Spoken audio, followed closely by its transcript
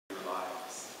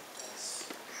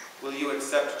Will you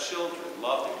accept children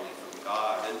lovingly from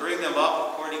God and bring them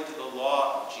up according to the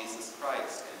law of Jesus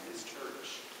Christ and his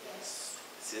church? Yes.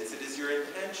 Since it is your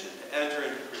intention to enter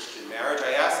into Christian marriage,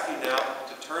 I ask you now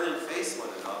to turn and face one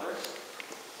another,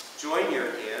 join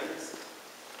your hands,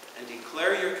 and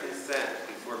declare your consent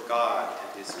before God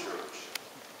and his church.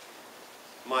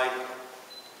 Mike,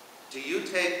 do you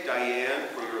take Dianne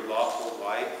for your lawful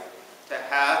wife, to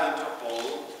have and to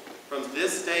hold, from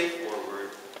this day forward,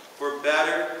 for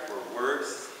better, for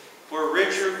worse, for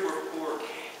richer, for poorer,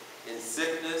 in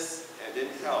sickness and in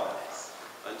health,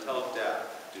 until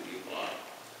death do you part?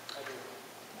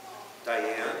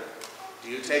 Dianne, do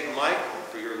you take Michael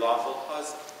for your lawful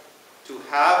husband, to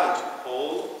have and to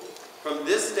hold, from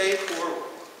this day forward,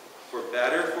 for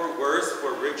better, for worse,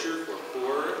 for richer, for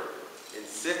poorer, in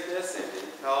sickness and in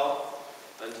health,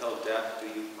 until death do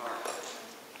you part?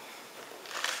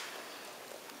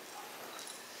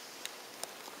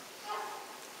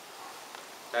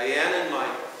 Dianne and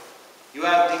Michael, you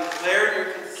have declared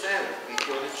your consent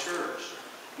before the church.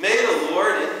 May the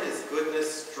Lord in his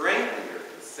goodness strengthen your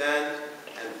consent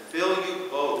and fill you